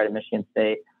coaches, right, at Michigan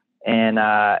State. And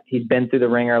he's been through the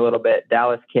ringer a little bit.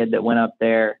 Dallas kid that went up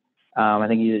there. I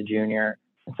think he's a junior.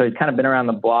 And so he's kind of been around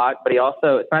the block. But he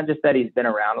also, it's not just that he's been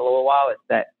around a little while, it's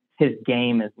that his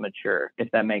game is mature,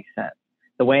 if that makes sense.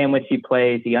 The way in which he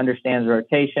plays, he understands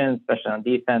rotation, especially on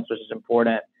defense, which is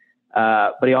important.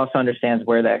 But he also understands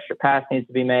where the extra pass needs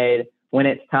to be made, when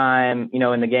it's time, you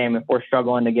know, in the game. If we're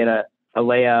struggling to get a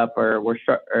layup, or we're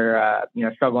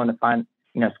struggling to find,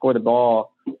 you know, score the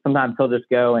ball, sometimes he'll just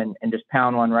go and just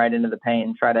pound one right into the paint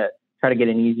and try to get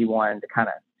an easy one to kind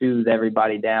of soothe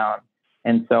everybody down.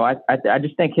 And so I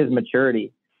just think his maturity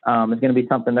is going to be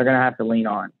something they're going to have to lean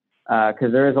on,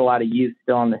 because there is a lot of youth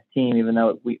still on this team, even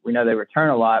though we know they return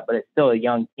a lot, but it's still a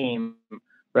young team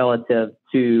relative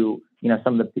to, you know,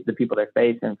 some of the people they're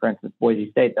facing. For instance,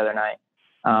 Boise State the other night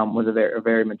was a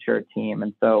very mature team.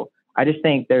 And so I just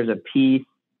think there's a piece,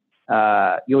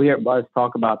 you'll hear Buzz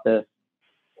talk about this,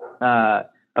 a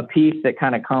piece that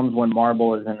kind of comes when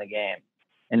Marble is in the game.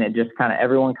 And it just kind of,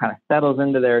 everyone kind of settles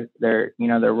into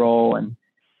their role. And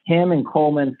him and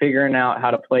Coleman figuring out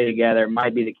how to play together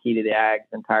might be the key to the Ag's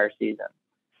entire season.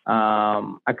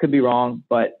 I could be wrong,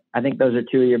 but I think those are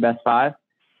 2 of your best 5.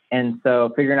 And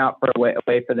so figuring out a way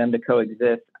for them to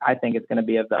coexist, I think it's going to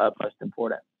be of the utmost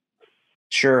importance.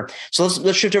 Sure. So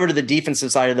let's shift over to the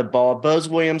defensive side of the ball. Buzz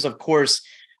Williams, of course,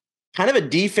 kind of a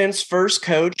defense-first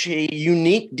coach, a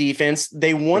unique defense.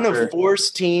 They want to force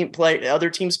other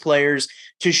teams' players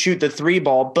to shoot the 3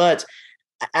 ball, but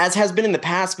as has been in the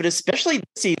past, but especially this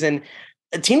season,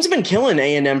 teams have been killing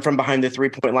A&M from behind the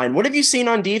 3-point line. What have you seen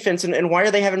on defense, and why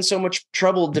are they having so much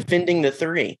trouble defending the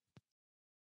 3?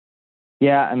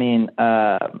 Yeah, I mean,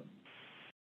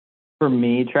 for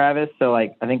me, Travis, so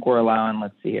like I think we're allowing,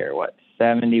 let's see here,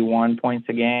 71 points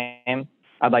a game.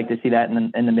 I'd like to see that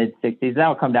in the mid 60s. That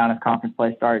will come down as conference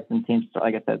play starts and teams,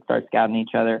 like I said, start scouting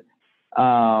each other.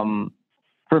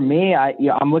 For me,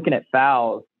 I'm looking at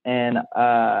fouls, and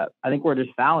I think we're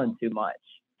just fouling too much.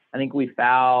 I think we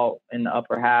foul in the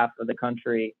upper half of the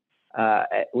country.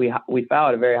 We foul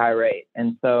at a very high rate,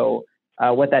 and so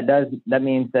what that does, that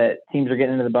means that teams are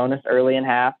getting into the bonus early in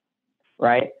half,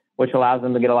 right? Which allows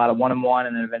them to get a lot of 1-on-1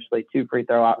 and then eventually 2 free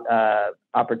throw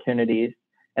opportunities.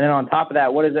 And then on top of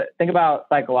that, what is it? Think about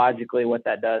psychologically what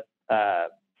that does,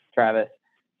 Travis.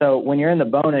 So when you're in the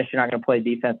bonus, you're not going to play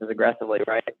defense as aggressively,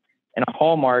 right? And a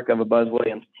hallmark of a Buzz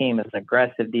Williams team is an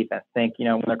aggressive defense. Think, you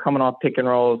know, when they're coming off pick and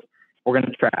rolls, we're going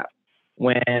to trap.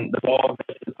 When the ball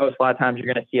goes to the post, a lot of times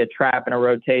you're going to see a trap and a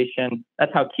rotation.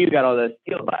 That's how Q got all those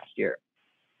steals last year.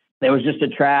 There was just a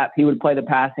trap. He would play the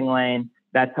passing lane.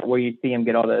 That's where you see him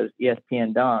get all those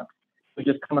ESPN dunks. But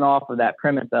just coming off of that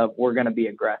premise of we're going to be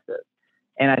aggressive.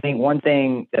 And I think one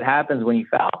thing that happens when you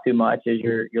foul too much is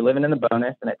you're living in the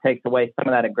bonus, and it takes away some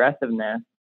of that aggressiveness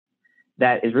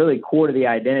that is really core to the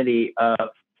identity of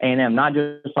A&M, not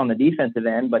just on the defensive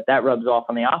end, but that rubs off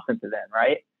on the offensive end,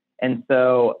 right? And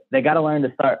so they got to learn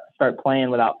to start playing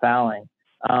without fouling.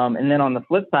 And then on the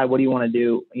flip side, what do you want to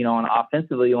do? On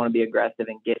offensively, you want to be aggressive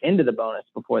and get into the bonus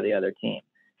before the other team.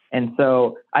 And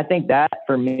so I think that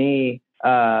for me,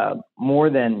 more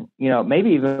than,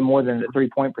 maybe even more than the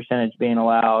 3-point percentage being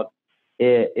allowed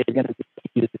is going to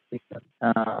be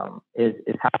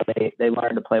is how they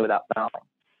learn to play without fouling.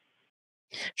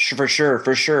 For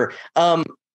sure.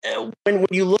 When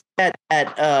you look at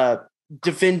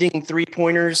defending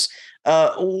 3-pointers,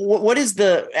 what is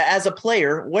as a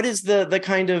player, what is the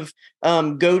kind of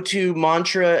go-to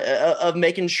mantra of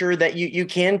making sure that you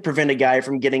can prevent a guy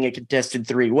from getting a contested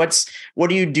 3? What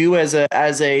do you do as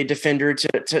a defender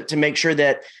to make sure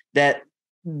that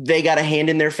they got a hand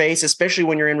in their face, especially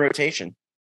when you're in rotation?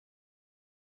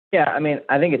 Yeah, I mean,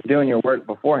 I think it's doing your work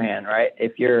beforehand, right?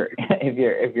 If you're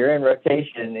in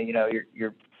rotation,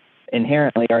 you're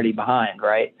inherently already behind,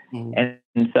 right? Mm-hmm.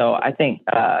 And so I think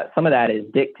some of that is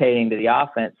dictating to the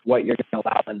offense what you're going to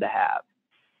allow them to have.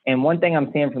 And one thing I'm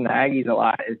seeing from the Aggies a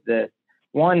lot is this: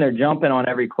 one, they're jumping on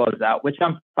every closeout, which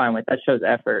I'm fine with. That shows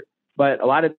effort. But a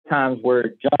lot of times we're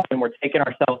jumping, we're taking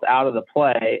ourselves out of the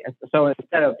play. And so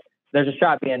instead of there's a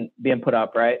shot being put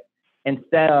up, right?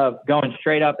 Instead of going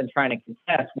straight up and trying to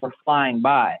contest, we're flying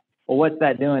by. Well, what's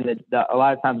that doing? A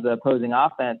lot of times the opposing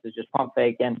offense is just pump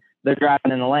faking. They're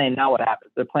driving in the lane. Now what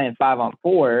happens? They're playing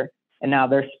 5-on-4, and now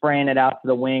they're spraying it out to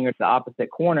the wing or to the opposite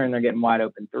corner, and they're getting wide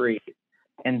open threes.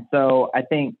 And so I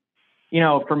think,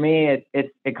 for me,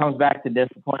 it comes back to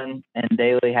discipline and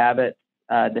daily habits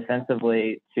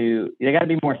defensively. They got to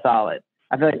be more solid.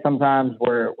 I feel like sometimes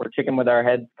we're chicken with our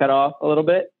heads cut off a little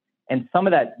bit. And some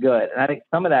of that's good. And I think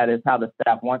some of that is how the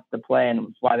staff wants to play, and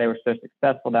it's why they were so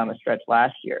successful down the stretch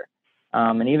last year.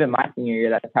 And even my senior year,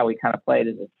 that's how we kind of played,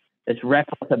 is this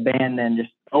reckless abandon,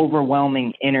 just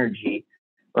overwhelming energy,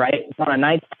 right? On a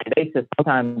night-to-night basis,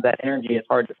 sometimes that energy is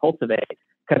hard to cultivate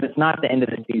because it's not the end of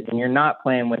the season. You're not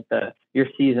playing with your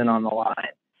season on the line.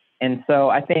 And so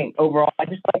I think overall, I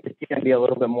just like to see them be a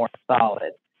little bit more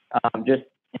solid, just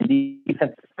in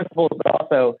defensive principles, but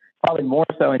also probably more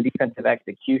so in defensive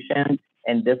execution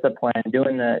and discipline,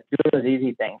 doing those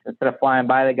easy things instead of flying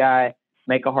by the guy,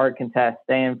 make a hard contest,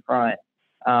 stay in front.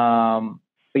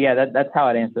 But yeah, that's how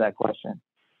I'd answer that question.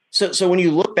 So when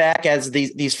you look back as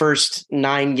these first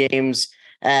 9 games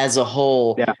as a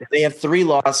whole, yeah, they have 3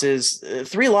 losses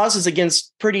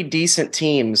against pretty decent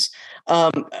teams.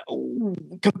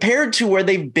 Compared to where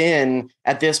they've been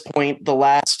at this point, the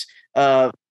last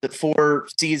 4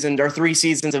 seasons or 3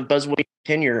 seasons of Buzz Williams'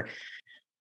 tenure,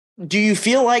 do you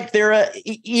feel like they're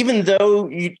even though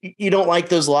you don't like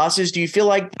those losses, do you feel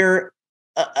like they're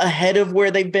ahead of where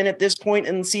they've been at this point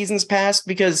in seasons past?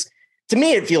 Because to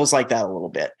me, it feels like that a little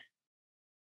bit.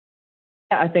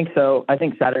 Yeah, I think so. I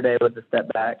think Saturday was a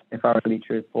step back, if I were to be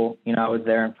truthful. I was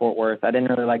there in Fort Worth. I didn't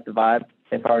really like the vibe,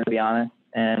 if I were to be honest.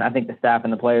 And I think the staff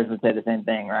and the players would say the same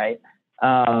thing, right?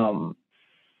 I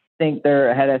think they're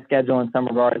ahead of schedule in some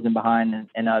regards and behind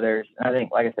in others. And I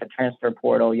think, like I said, transfer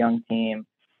portal, young team,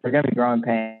 they're going to be growing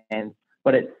pains.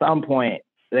 But at some point,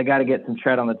 they got to get some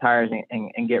tread on the tires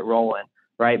and get rolling,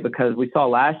 right? Because we saw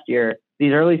last year,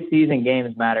 these early season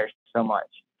games matter so much.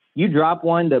 You drop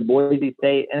one to Boise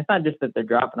State, and it's not just that they're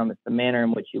dropping them, it's the manner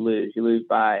in which you lose. You lose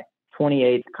by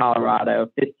 28 to Colorado,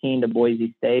 15 to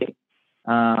Boise State.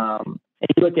 And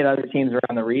you look at other teams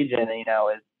around the region, and,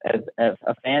 as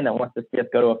a fan that wants to see us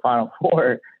go to a Final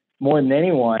Four more than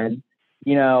anyone,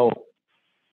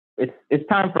 it's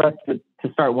time for us to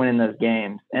start winning those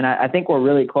games. And I think we're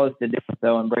really close to doing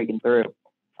so and breaking through.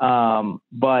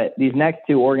 But these next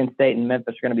 2, Oregon State and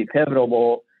Memphis, are going to be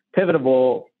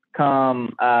pivotal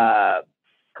come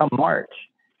March.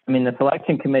 I mean, the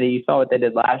selection committee, you saw what they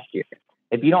did last year.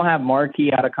 If you don't have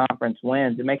marquee out of conference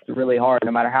wins, it makes it really hard,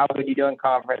 no matter how good you do in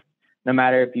conference, no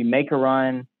matter if you make a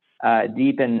run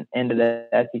deep into the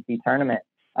SEC tournament.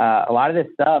 A lot of this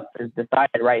stuff is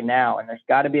decided right now, and there's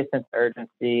got to be a sense of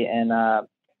urgency. And,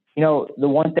 the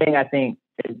one thing I think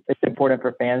it's important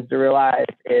for fans to realize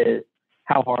is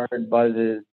how hard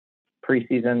Buzz's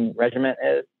preseason regiment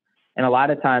is. And a lot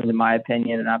of times, in my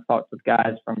opinion, and I've talked with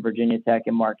guys from Virginia Tech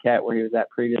and Marquette, where he was at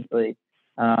previously,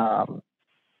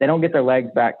 they don't get their legs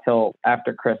back till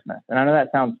after Christmas. And I know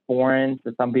that sounds foreign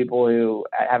to some people who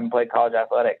haven't played college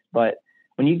athletics, but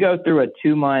when you go through a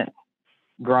 2-month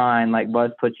grind like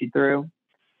Buzz puts you through,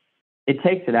 it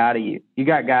takes it out of you. You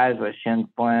got guys with shin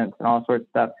splints and all sorts of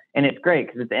stuff. And it's great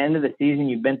because at the end of the season,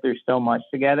 you've been through so much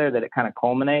together that it kind of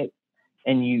culminates,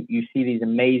 and you see these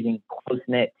amazing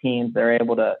close-knit teams that are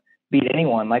able to beat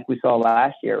anyone like we saw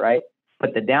last year, right?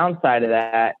 But the downside of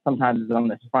that sometimes is on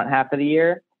this front half of the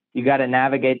year. You got to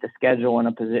navigate the schedule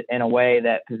in a way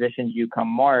that positions you come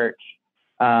March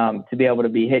to be able to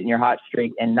be hitting your hot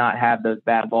streak and not have those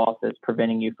bad losses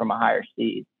preventing you from a higher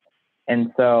seed.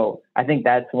 And so I think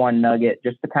that's one nugget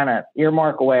just to kind of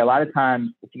earmark away. A lot of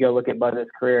times, if you go look at Buzz's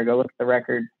career, go look at the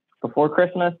record before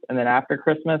Christmas and then after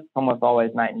Christmas, it's almost always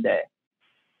night and day.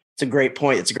 It's a great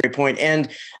point. And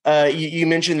you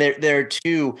mentioned there are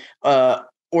two,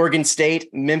 Oregon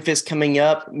State, Memphis coming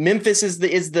up. Memphis is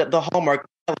the hallmark,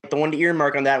 the one to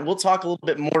earmark on that. We'll talk a little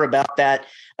bit more about that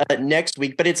next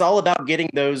week, but it's all about getting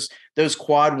those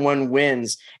quad one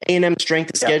wins. A&M strength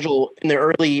of schedule in the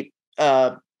early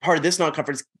part of this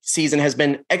non-conference season has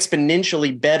been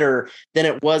exponentially better than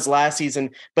it was last season,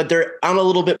 but they're on a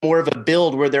little bit more of a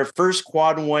build where their first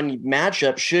quad one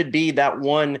matchup should be that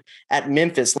one at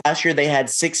Memphis. Last year, they had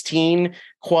 16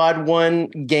 quad one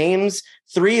games.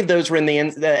 3 of those were in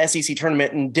the SEC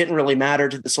tournament and didn't really matter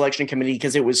to the selection committee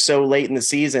because it was so late in the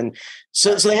season.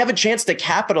 So they have a chance to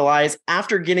capitalize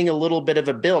after getting a little bit of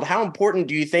a build. How important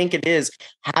do you think it is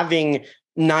having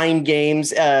 9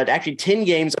 games, actually 10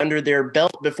 games under their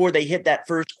belt before they hit that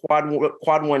first quad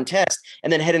one test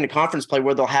and then head into conference play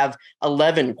where they'll have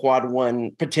 11 quad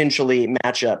one potentially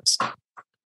matchups?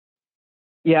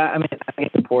 Yeah, I mean, I think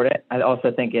it's important. I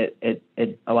also think it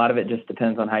a lot of it just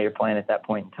depends on how you're playing at that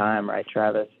point in time, right,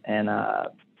 Travis? And I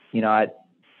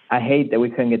hate that we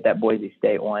couldn't get that Boise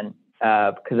State one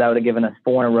because that would have given us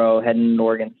 4 in a row heading to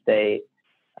Oregon State.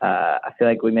 I feel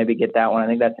like we maybe get that one. I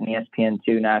think that's an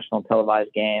ESPN2 national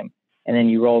televised game. And then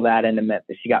you roll that into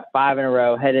Memphis. You got 5 in a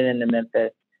row headed into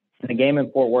Memphis. And the game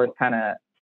in Fort Worth kind of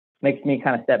makes me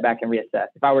kind of step back and reassess.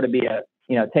 If I were to be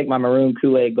take my maroon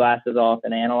Kool-Aid glasses off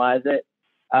and analyze it,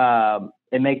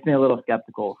 it makes me a little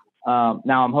skeptical.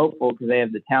 Now I'm hopeful because they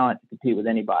have the talent to compete with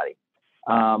anybody.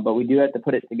 But we do have to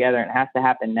put it together, and it has to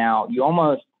happen now.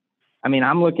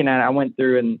 I'm looking at it. I went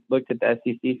through and looked at the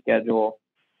SEC schedule.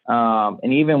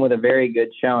 And even with a very good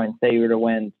showing, say you were to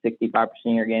win 65% of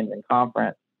your games in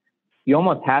conference, you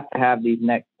almost have to have these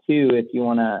next 2 if you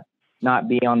want to not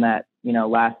be on that,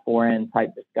 last 4 in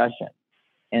type discussion.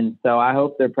 And so I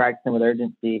hope they're practicing with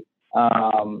urgency.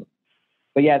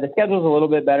 But yeah, the schedule's a little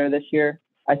bit better this year.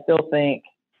 I still think,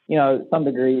 to some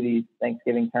degree, these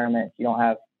Thanksgiving tournaments, you don't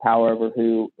have power over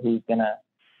who's going to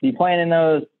be playing in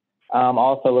those.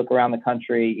 Also look around the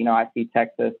country. I see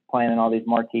Texas playing in all these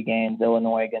marquee games,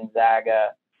 Illinois,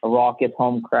 Gonzaga, a raucous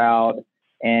home crowd.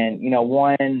 And,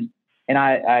 y'all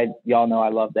know I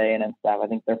love the A&M staff. I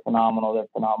think they're phenomenal. They're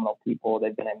phenomenal people.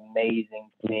 They've been amazing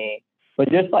to me. But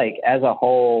just like as a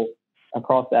whole,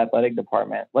 across the athletic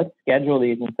department, let's schedule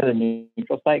these instead of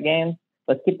neutral site games.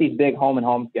 Let's get these big home and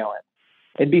homes going.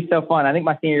 It'd be so fun. I think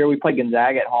my senior year, we played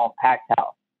Gonzaga at home, packed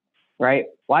house. Right?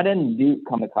 Why didn't Duke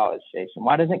come to College Station?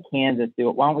 Why doesn't Kansas do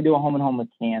it? Why don't we do a home and home with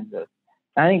Kansas?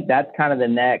 I think that's kind of the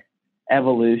next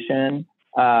evolution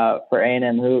for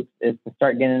A&M hoops is to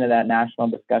start getting into that national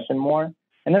discussion more.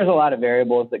 And there's a lot of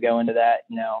variables that go into that.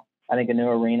 I think a new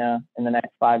arena in the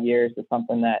next 5 years is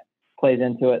something that plays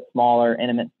into it. Smaller,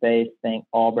 intimate space. Think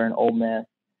Auburn, Ole Miss.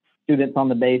 Students on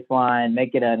the baseline.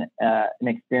 Make it an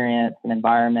experience, an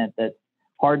environment that's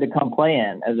hard to come play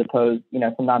in. As opposed,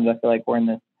 sometimes I feel like we're in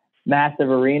this massive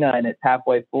arena and it's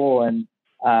halfway full and,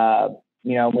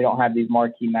 we don't have these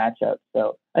marquee matchups.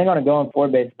 So I think on a going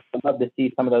forward basis, I'd love to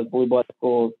see some of those blue blood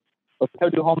schools. Let's go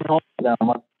do home and home for them.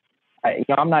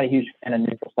 I'm not a huge fan of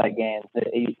neutral site games.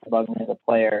 It used to bug me as a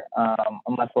player,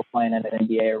 unless we're playing in an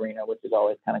NBA arena, which is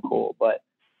always kind of cool. But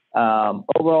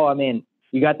overall,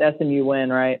 you got the SMU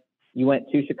win, right? You went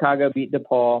to Chicago, beat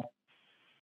DePaul.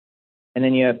 And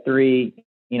then you have 3,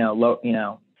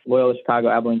 Loyola Chicago,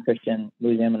 Abilene Christian,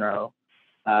 Louisiana Monroe.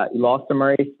 You lost to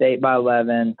Murray State by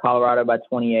 11, Colorado by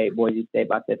 28, Boise State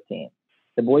by 15.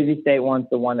 The Boise State one's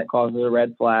the one that causes a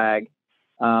red flag.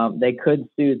 They could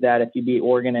suit that if you beat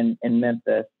Oregon and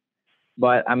Memphis.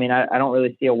 But, I don't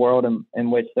really see a world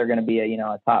in which they're going to be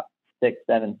a top 6,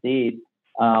 7 seed.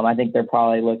 I think they're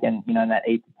probably looking, in that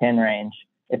 8 to 10 range,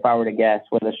 if I were to guess,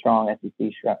 with a strong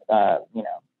SEC,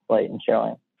 slate and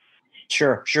showing.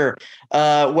 Sure.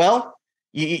 Well,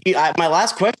 my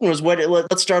last question was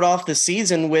let's start off the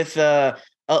season with a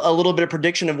little bit of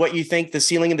prediction of what you think the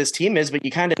ceiling of this team is, but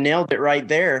you kind of nailed it right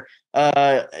there.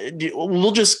 We'll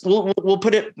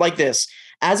put it like this: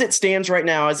 as it stands right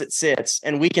now, as it sits,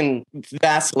 and we can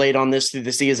vacillate on this through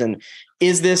the season.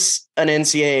 Is this an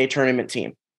NCAA tournament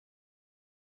team?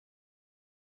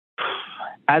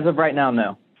 As of right now,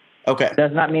 no. Okay.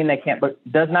 Does not mean they can't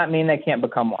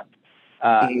become one.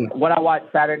 What I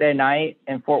watched Saturday night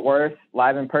in Fort Worth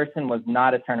live in person was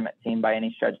not a tournament team by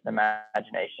any stretch of the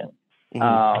imagination.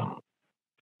 Mm-hmm.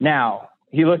 Now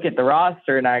you look at the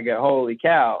roster and I go, holy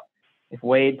cow, if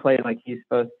Wade plays like he's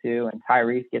supposed to, and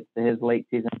Tyrese gets to his late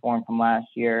season form from last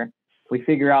year, we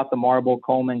figure out the Marble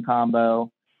Coleman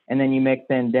combo, and then you mix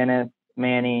in Dennis,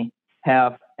 Manny,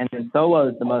 Hef, and then Solo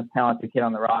is the most talented kid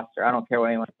on the roster. I don't care what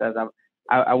anyone says.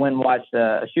 I went and watched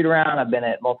a shoot around. I've been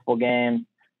at multiple games.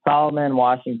 Solomon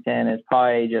Washington is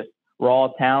probably just raw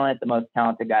talent, the most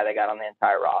talented guy they got on the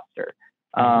entire roster.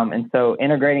 And so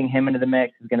integrating him into the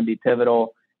mix is going to be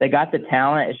pivotal. They got the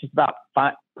talent. It's just about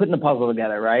putting the puzzle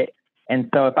together, right? And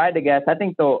so if I had to guess, I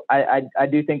think I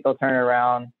do think they'll turn it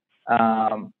around.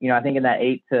 I think in that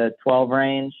 8 to 12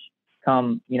 range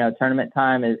come, tournament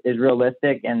time is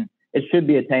realistic, and it should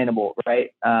be attainable,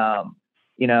 right?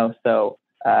 So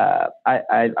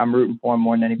I'm rooting for him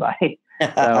more than anybody.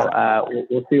 So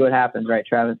we'll see what happens, right,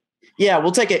 Travis? Yeah,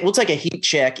 we'll take a heat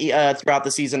check throughout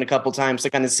the season a couple times to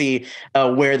kind of see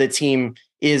where the team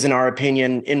is, in our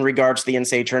opinion, in regards to the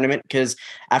NCAA tournament. Because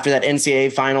after that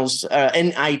NCAA finals,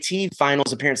 NIT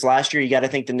finals appearance last year, you got to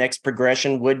think the next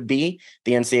progression would be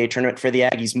the NCAA tournament for the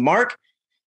Aggies. Mark,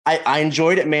 I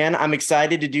enjoyed it, man. I'm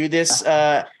excited to do this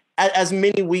as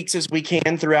many weeks as we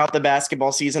can throughout the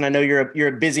basketball season. I know you're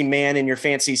a busy man in your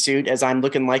fancy suit, as I'm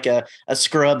looking like a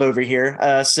scrub over here.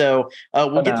 So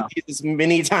we'll get to these as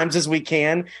many times as we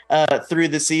can through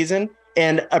the season,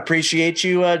 and appreciate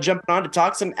you jumping on to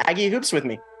talk some Aggie hoops with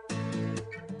me.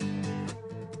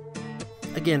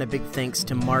 Again, a big thanks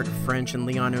to Mark French and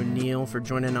Leon O'Neill for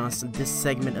joining us in this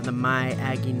segment of the My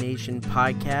Aggie Nation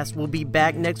podcast. We'll be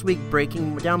back next week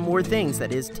breaking down more things,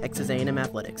 that is Texas A&M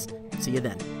athletics. See you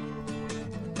then.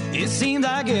 It seems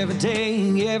like every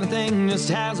day, everything just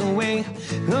has a way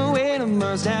to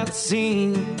burst at the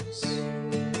seams.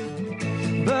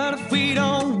 But if we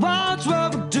don't watch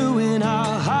what we're doing,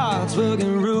 our hearts will get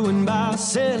ruined by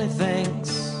silly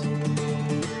things.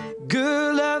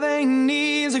 Good love ain't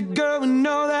easy, girl, we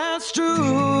know that's true.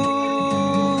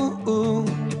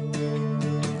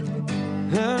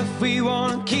 And if we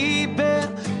wanna keep it,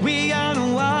 we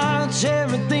gotta watch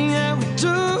everything that we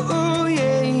do,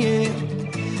 yeah.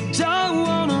 Don't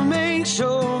wanna make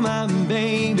sure, my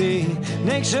baby,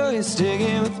 make sure you're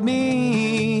sticking with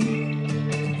me.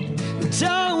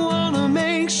 Don't wanna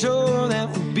make sure that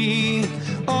we'll be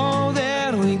all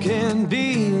that we can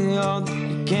be, all that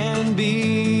we can be.